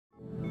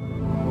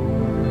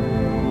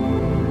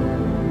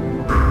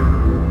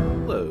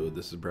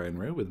this is Brian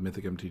Rowe with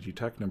Mythic MTG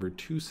Tech number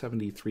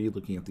 273,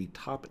 looking at the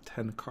top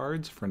 10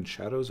 cards from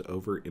Shadows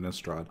over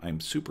Innistrad. I'm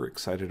super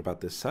excited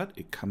about this set.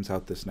 It comes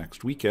out this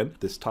next weekend.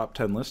 This top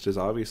 10 list is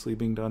obviously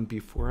being done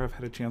before I've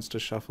had a chance to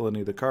shuffle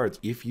any of the cards.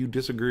 If you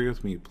disagree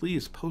with me,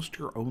 please post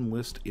your own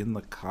list in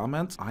the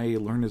comments. I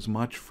learn as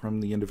much from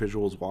the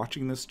individuals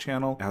watching this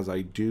channel as I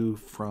do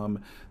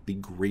from the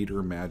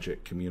greater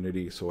Magic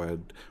community, so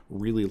I'd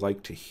really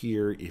like to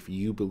hear if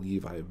you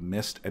believe I've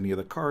missed any of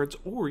the cards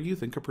or you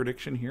think a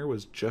prediction here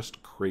was just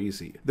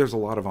crazy. There's a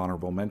lot of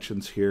honorable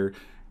mentions here.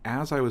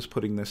 As I was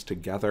putting this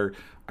together,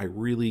 I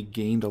really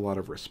gained a lot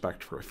of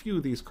respect for a few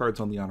of these cards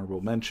on the honorable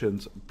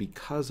mentions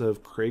because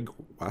of Craig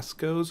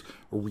Wescoe's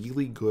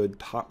really good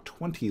top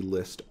 20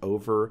 list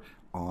over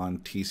on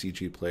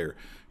TCG Player.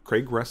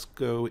 Craig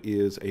Wescoe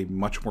is a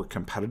much more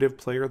competitive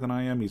player than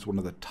I am. He's one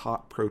of the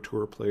top Pro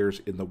Tour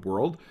players in the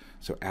world.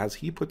 So as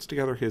he puts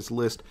together his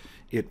list,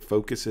 it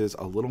focuses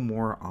a little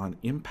more on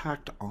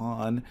impact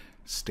on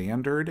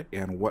standard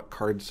and what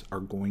cards are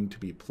going to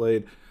be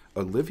played.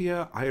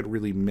 Olivia, I had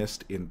really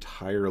missed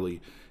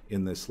entirely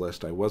in this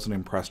list. I wasn't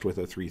impressed with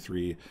a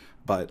 3/3,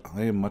 but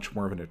I am much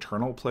more of an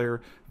Eternal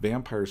player.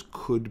 Vampires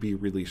could be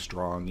really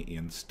strong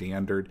in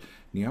standard.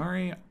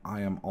 Niari,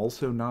 I am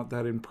also not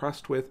that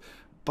impressed with,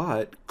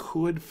 but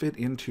could fit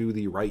into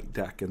the right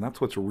deck, and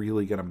that's what's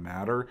really going to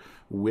matter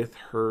with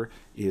her,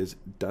 is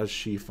does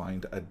she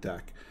find a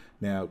deck.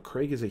 Now,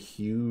 Craig is a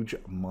huge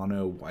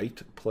mono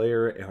white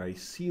player, and I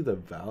see the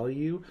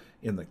value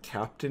in the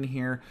captain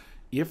here.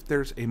 If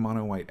there's a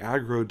mono white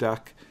aggro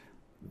deck,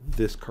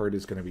 this card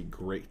is going to be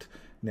great.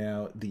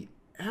 Now, the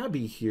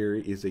Abby here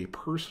is a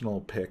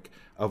personal pick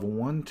of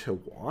one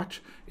to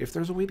watch. If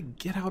there's a way to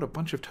get out a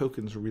bunch of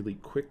tokens really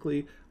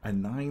quickly, a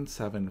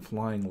 9/7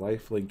 flying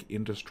lifelink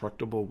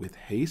indestructible with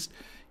haste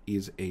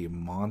is a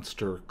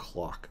monster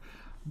clock.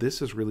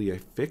 This is really a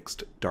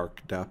fixed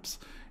Dark Depths.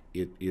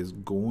 It is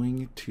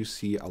going to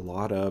see a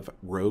lot of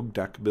rogue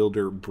deck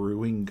builder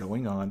brewing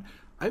going on.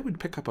 I would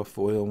pick up a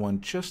foil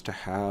one just to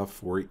have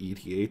for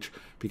ETH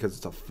because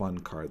it's a fun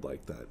card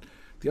like that.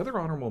 The other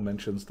honorable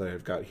mentions that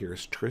I've got here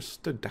is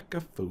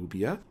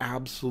Triskaidekaphobia.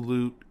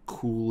 Absolute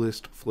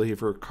coolest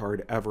flavor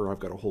card ever. I've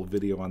got a whole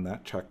video on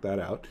that. Check that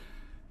out.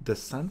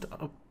 Descent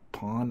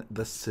upon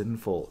the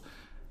Sinful.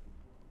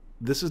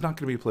 This is not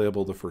going to be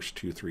playable the first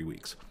 2-3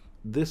 weeks.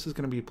 This is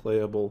going to be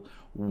playable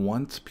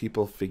once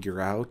people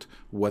figure out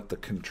what the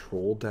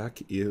control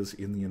deck is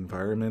in the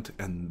environment,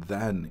 and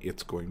then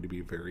it's going to be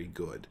very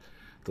good.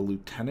 The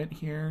Lieutenant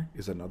here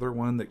is another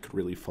one that could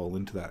really fall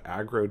into that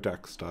aggro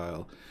deck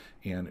style.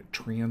 And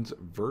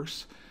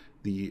Transverse,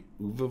 the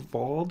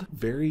Ulvenwald,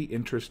 very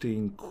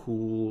interesting,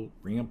 cool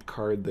ramp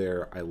card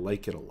there. I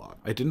like it a lot.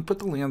 I didn't put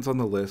the lands on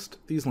the list.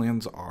 These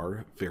lands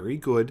are very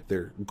good.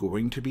 They're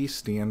going to be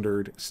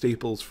standard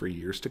staples for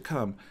years to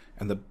come.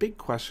 And the big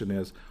question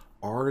is,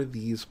 are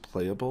these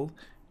playable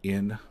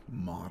in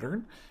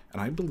Modern?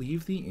 And I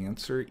believe the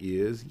answer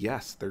is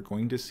yes. They're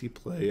going to see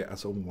play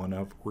as a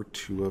 1-of or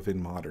 2-of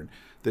in Modern.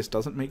 This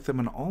doesn't make them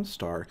an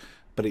all-star,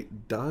 but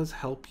it does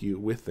help you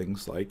with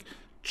things like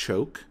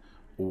Choke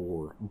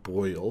or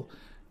Boil.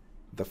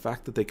 The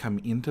fact that they come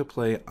into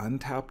play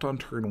untapped on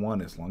turn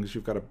 1, as long as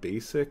you've got a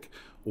basic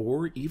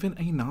or even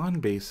a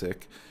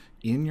non-basic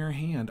in your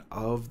hand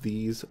of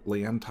these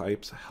land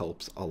types,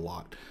 helps a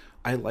lot.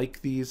 I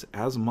like these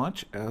as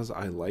much as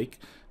I like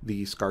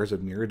the Scars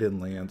of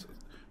Mirrodin lands,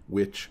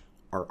 which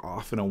are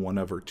often a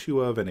 1-of or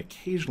 2-of and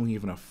occasionally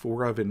even a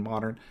 4-of in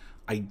Modern.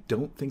 I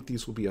don't think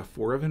these will be a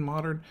 4-of in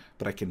Modern,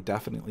 but I can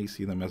definitely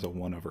see them as a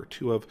 1-of or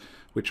 2-of,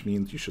 which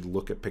means you should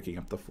look at picking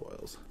up the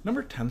foils.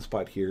 Number 10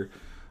 spot here,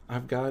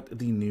 I've got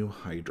the new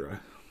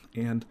Hydra,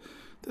 and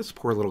this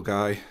poor little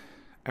guy,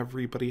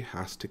 everybody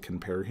has to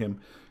compare him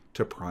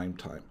to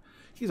Primetime.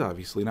 He's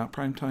obviously not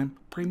Primetime.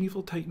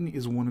 Primeval Titan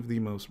is one of the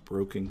most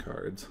broken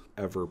cards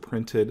ever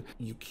printed.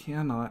 You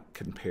cannot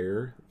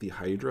compare the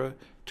Hydra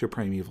to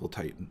Primeval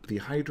Titan. The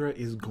Hydra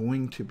is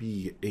going to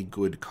be a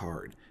good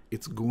card.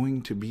 It's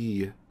going to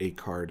be a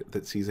card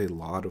that sees a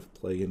lot of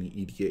play in the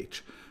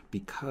EDH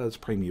because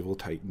Primeval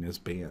Titan is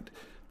banned.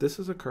 This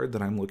is a card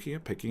that I'm looking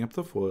at picking up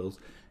the foils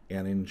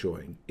and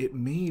enjoying. It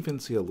may even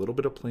see a little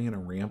bit of play in a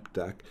ramp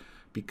deck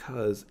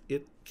because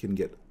it can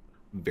get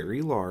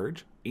very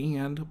large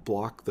and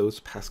block those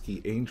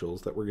pesky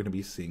angels that we're going to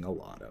be seeing a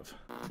lot of.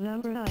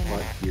 Number 9.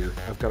 But here,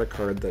 I've got a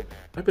card that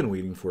I've been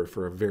waiting for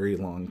a very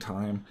long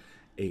time.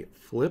 A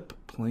flip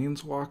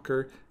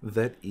planeswalker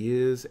that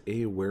is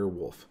a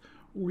werewolf.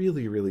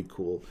 Really, really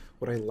cool.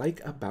 What I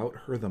like about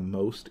her the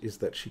most is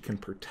that she can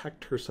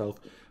protect herself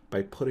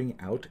by putting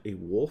out a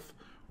wolf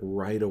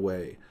right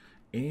away,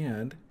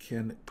 and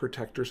can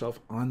protect herself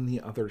on the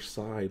other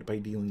side by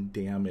dealing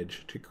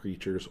damage to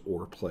creatures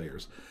or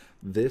players.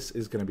 This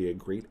is going to be a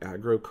great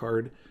aggro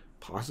card,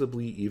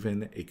 possibly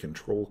even a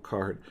control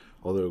card,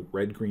 although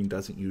red-green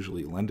doesn't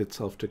usually lend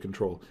itself to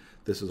control.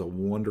 This is a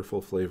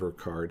wonderful flavor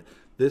card.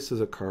 This is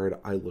a card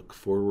I look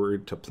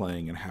forward to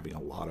playing and having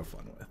a lot of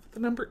fun with. The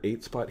number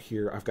 8 spot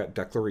here, I've got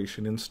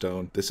Declaration in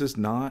Stone. This is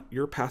not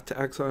your Path to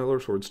Exile or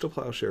Swords to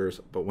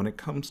Plowshares, but when it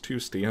comes to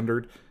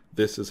standard,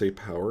 This is a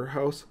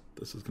powerhouse.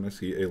 This is going to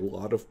see a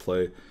lot of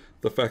play.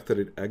 The fact that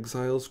it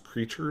exiles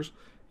creatures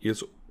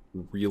is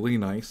really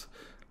nice.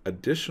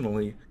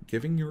 Additionally,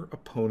 giving your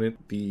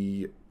opponent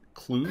the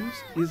clues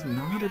is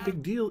not a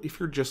big deal if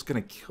you're just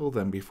going to kill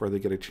them before they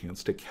get a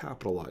chance to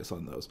capitalize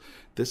on those.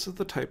 This is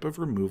the type of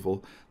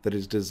removal that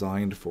is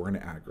designed for an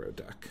aggro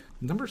deck.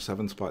 Number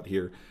 7 spot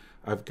here,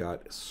 I've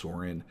got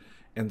Sorin.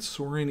 And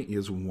Sorin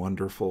is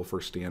wonderful for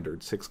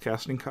standard. 6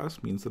 casting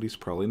cost means that he's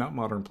probably not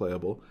modern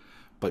playable,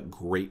 but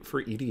great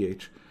for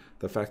EDH.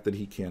 The fact that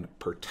he can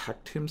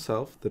protect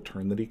himself the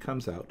turn that he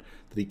comes out,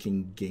 that he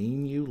can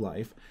gain you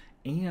life,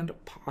 and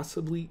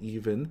possibly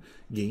even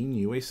gain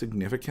you a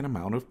significant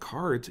amount of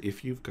cards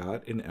if you've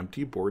got an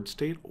empty board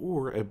state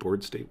or a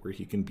board state where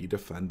he can be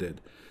defended.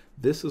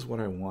 This is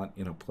what I want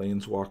in a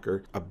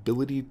Planeswalker.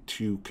 Ability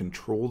to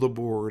control the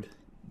board,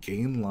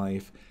 gain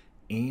life,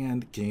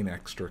 and gain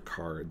extra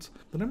cards.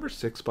 The number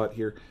 6 spot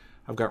here,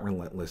 I've got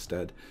Relentless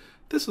Dead.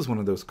 This is one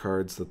of those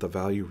cards that the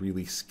value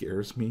really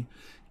scares me.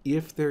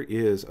 If there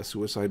is a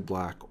Suicide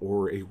Black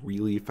or a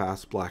really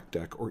fast black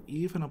deck, or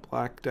even a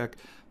black deck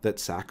that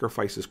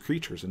sacrifices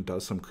creatures and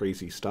does some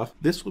crazy stuff,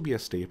 this will be a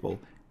staple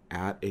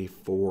at a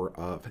 4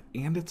 of,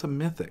 and it's a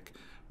Mythic.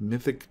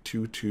 Mythic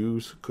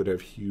 2/2s could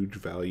have huge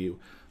value.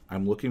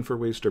 I'm looking for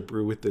ways to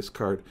brew with this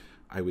card.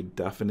 I would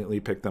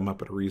definitely pick them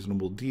up at a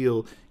reasonable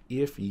deal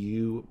if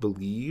you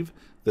believe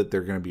that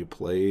they're going to be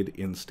played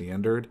in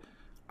Standard.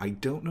 I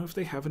don't know if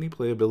they have any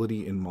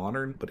playability in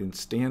Modern, but in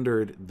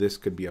Standard, this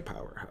could be a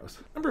powerhouse.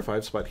 Number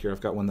 5 spot here, I've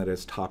got one that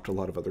has topped a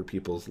lot of other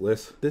people's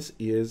lists. This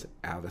is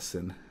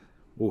Avacyn.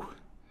 Ooh,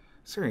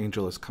 Sarah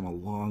Angel has come a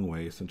long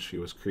way since she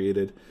was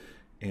created,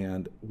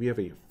 and we have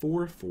a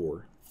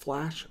 4/4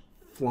 flash,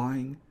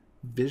 flying,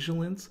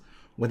 vigilance.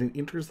 When it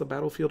enters the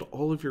battlefield,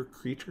 all of your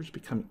creatures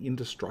become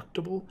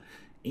indestructible,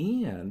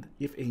 and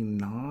if a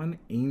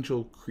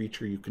non-angel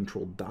creature you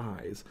control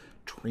dies,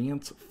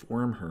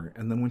 transform her,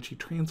 and then when she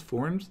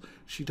transforms,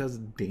 she does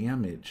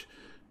damage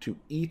to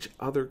each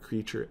other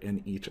creature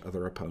and each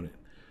other opponent.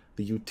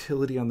 The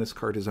utility on this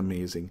card is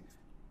amazing.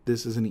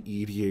 This is an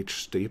EDH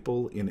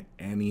staple in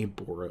any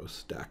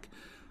Boros deck.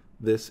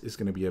 This is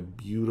going to be a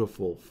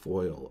beautiful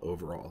foil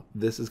overall.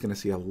 This is going to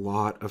see a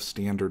lot of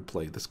standard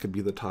play. This could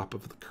be the top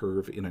of the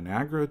curve in an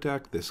aggro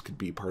deck. This could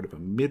be part of a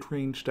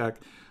mid-range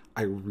deck.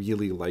 I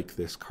really like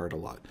this card a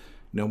lot.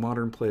 No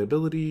modern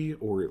playability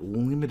or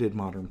limited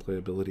modern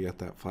playability at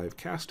that 5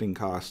 casting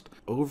cost.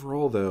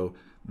 Overall, though,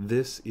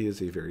 this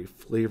is a very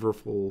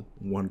flavorful,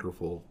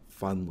 wonderful,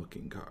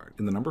 fun-looking card.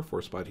 In the number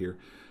 4 spot here,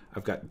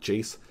 I've got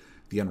Jace,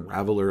 the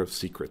Unraveler of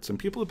Secrets. And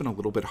people have been a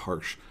little bit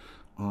harsh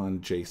on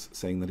Jace,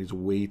 saying that he's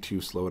way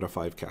too slow at a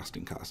 5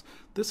 casting cost.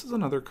 This is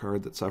another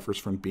card that suffers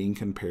from being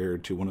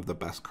compared to one of the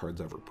best cards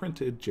ever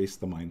printed, Jace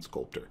the Mind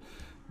Sculptor.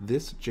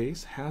 This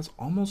Jace has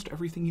almost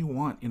everything you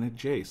want in a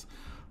Jace.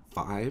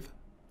 5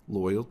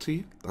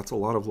 loyalty, that's a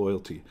lot of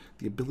loyalty.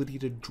 The ability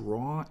to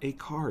draw a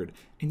card,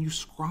 and you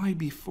scry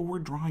before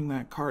drawing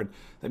that card.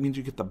 That means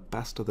you get the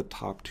best of the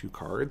top 2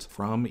 cards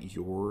from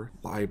your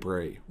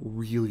library.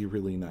 Really,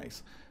 really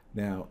nice.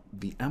 Now,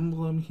 the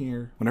emblem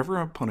here, whenever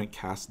an opponent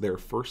casts their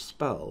first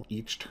spell,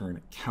 each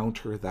turn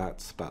counter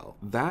that spell.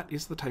 That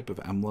is the type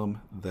of emblem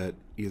that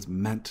is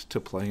meant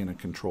to play in a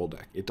control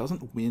deck. It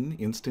doesn't win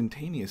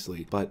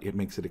instantaneously, but it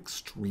makes it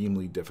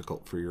extremely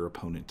difficult for your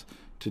opponent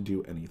to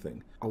do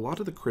anything. A lot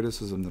of the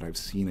criticism that I've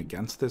seen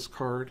against this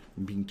card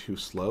being too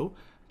slow,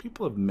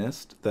 people have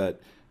missed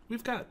that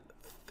we've got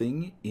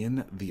Thing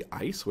in the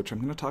Ice, which I'm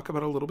going to talk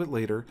about a little bit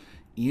later,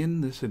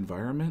 in this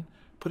environment.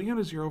 Putting out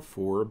a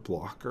 0/4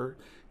 blocker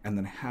and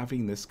then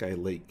having this guy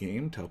late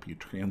game to help you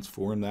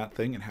transform that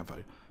thing and have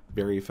a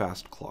very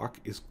fast clock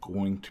is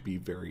going to be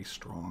very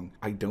strong.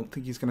 I don't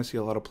think he's going to see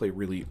a lot of play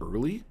really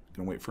early. I'm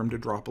going to wait for him to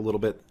drop a little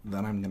bit,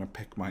 then I'm going to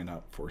pick mine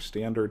up for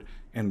Standard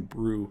and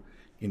brew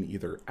in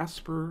either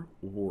Esper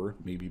or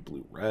maybe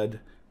blue-red,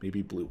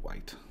 maybe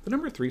blue-white. The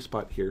number 3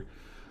 spot here,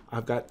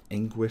 I've got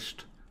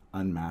Anguished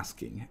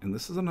Unmasking, and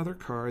this is another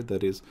card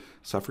that is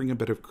suffering a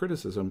bit of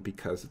criticism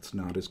because it's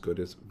not as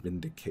good as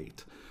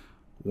Vindicate.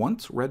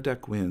 Once red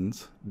deck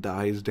wins,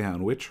 dies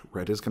down, which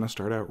red is going to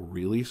start out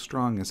really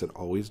strong as it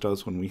always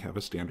does when we have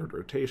a standard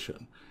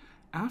rotation.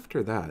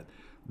 After that,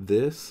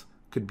 this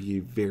could be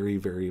a very,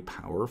 very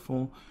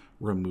powerful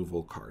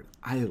removal card.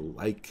 I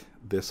like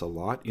this a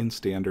lot in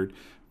Standard.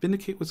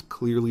 Vindicate was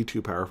clearly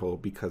too powerful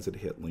because it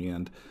hit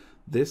land.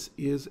 This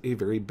is a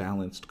very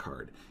balanced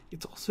card.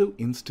 It's also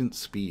instant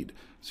speed,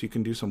 so you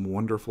can do some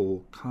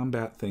wonderful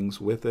combat things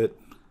with it.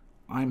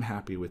 I'm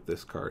happy with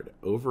this card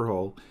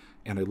overall,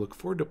 and I look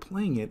forward to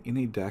playing it in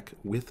a deck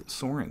with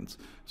Sorin's.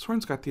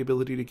 Sorin's got the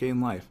ability to gain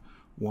life.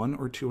 1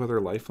 or 2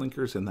 other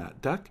lifelinkers in that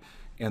deck,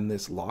 and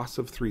this loss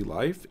of 3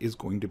 life is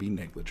going to be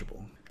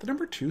negligible. The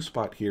number 2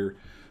 spot here,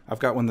 I've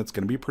got one that's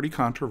going to be pretty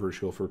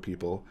controversial for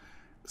people.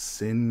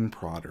 Sin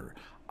Prodder.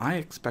 I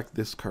expect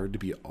this card to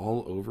be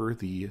all over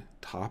the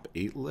top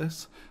 8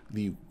 lists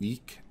the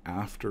week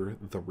after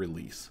the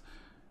release.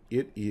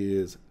 It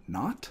is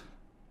not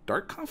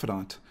Dark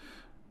Confidant,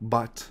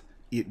 but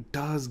it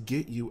does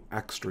get you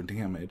extra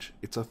damage.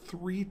 It's a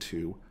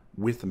 3/2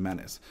 with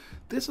Menace.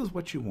 This is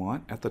what you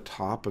want at the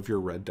top of your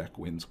red deck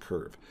wins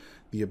curve.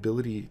 The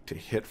ability to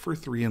hit for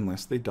 3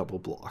 unless they double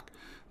block.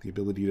 The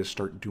ability to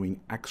start doing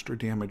extra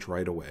damage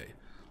right away.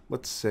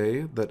 Let's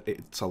say that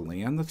it's a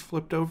land that's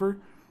flipped over.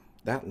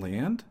 That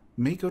land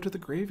may go to the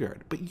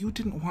graveyard, but you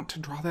didn't want to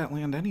draw that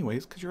land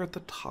anyways because you're at the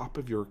top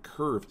of your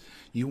curve.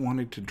 You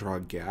wanted to draw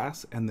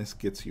gas, and this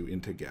gets you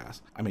into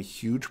gas. I'm a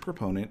huge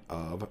proponent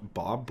of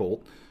Bob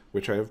Bolt,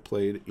 which I have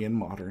played in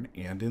Modern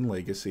and in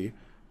Legacy.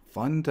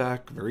 Fun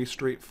deck, very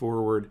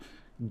straightforward.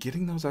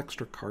 Getting those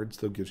extra cards,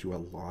 though, gives you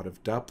a lot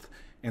of depth,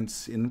 and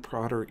Sin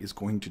Prodder is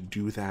going to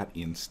do that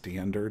in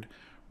Standard.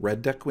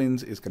 Red deck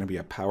wins is going to be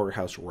a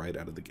powerhouse right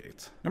out of the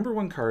gates. Number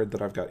 1 card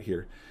that I've got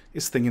here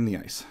is Thing in the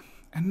Ice.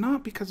 And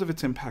not because of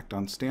its impact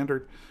on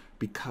Standard,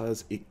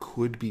 because it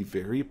could be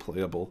very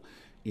playable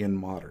in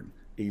Modern.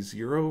 A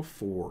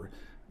 0/4,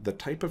 the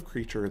type of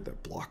creature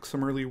that blocks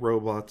some early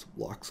robots,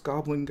 blocks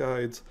Goblin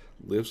Guides,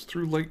 lives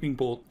through Lightning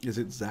Bolt, is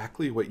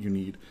exactly what you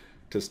need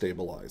to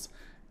stabilize.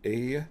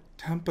 A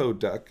tempo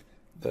deck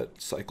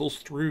that cycles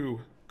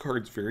through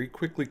cards very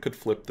quickly could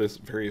flip this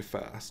very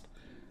fast.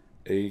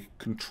 A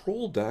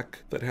control deck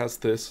that has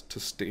this to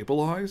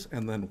stabilize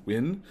and then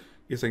win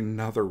is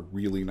another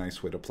really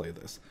nice way to play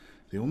this.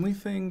 The only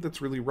thing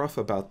that's really rough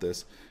about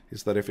this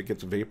is that if it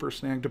gets Vapor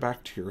Snagged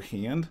back to your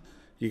hand,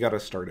 you gotta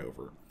start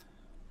over.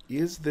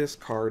 Is this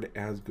card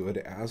as good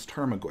as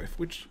Tarmogoyf?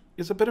 Which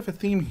is a bit of a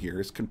theme here,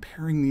 is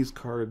comparing these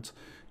cards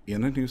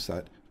in a new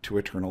set to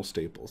Eternal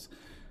Staples.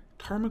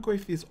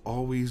 Tarmogoyf is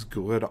always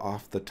good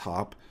off the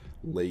top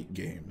late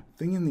game.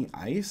 Thing in the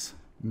Ice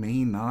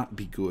may not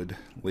be good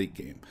late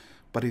game,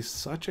 but is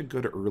such a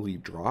good early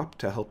drop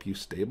to help you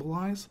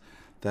stabilize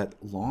that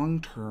long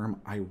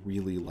term I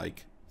really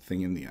like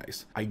Thing in the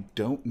Ice. I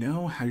don't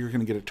know how you're going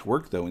to get it to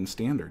work though in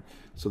Standard.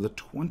 So the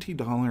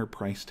 $20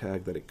 price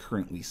tag that it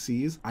currently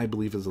sees, I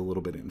believe, is a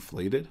little bit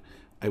inflated.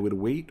 I would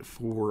wait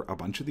for a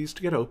bunch of these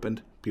to get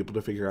opened, people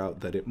to figure out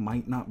that it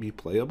might not be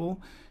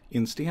playable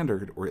in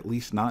Standard, or at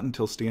least not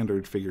until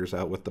Standard figures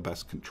out what the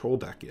best control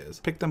deck is.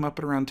 Pick them up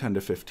at around 10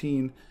 to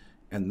 15,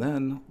 and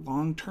then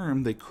long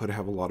term they could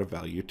have a lot of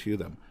value to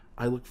them.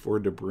 I look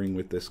forward to brewing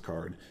with this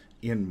card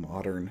in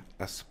Modern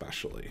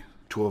especially.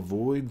 To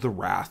avoid the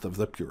wrath of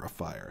the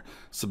Purifier,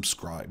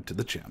 subscribe to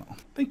the channel.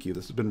 Thank you.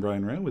 This has been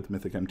Brian Ray with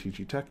Mythic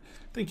MTG Tech.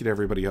 Thank you to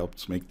everybody who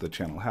helps make the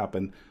channel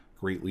happen.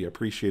 Greatly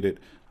appreciate it.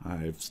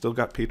 I've still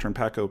got patron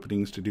pack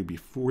openings to do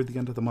before the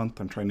end of the month.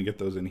 I'm trying to get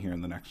those in here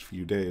in the next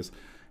few days.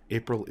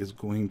 April is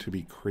going to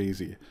be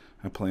crazy.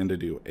 I plan to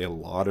do a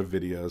lot of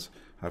videos.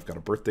 I've got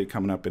a birthday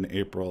coming up in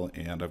April,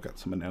 and I've got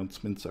some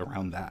announcements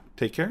around that.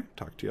 Take care.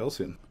 Talk to you all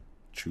soon.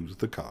 Choose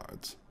the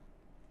cards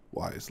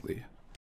wisely.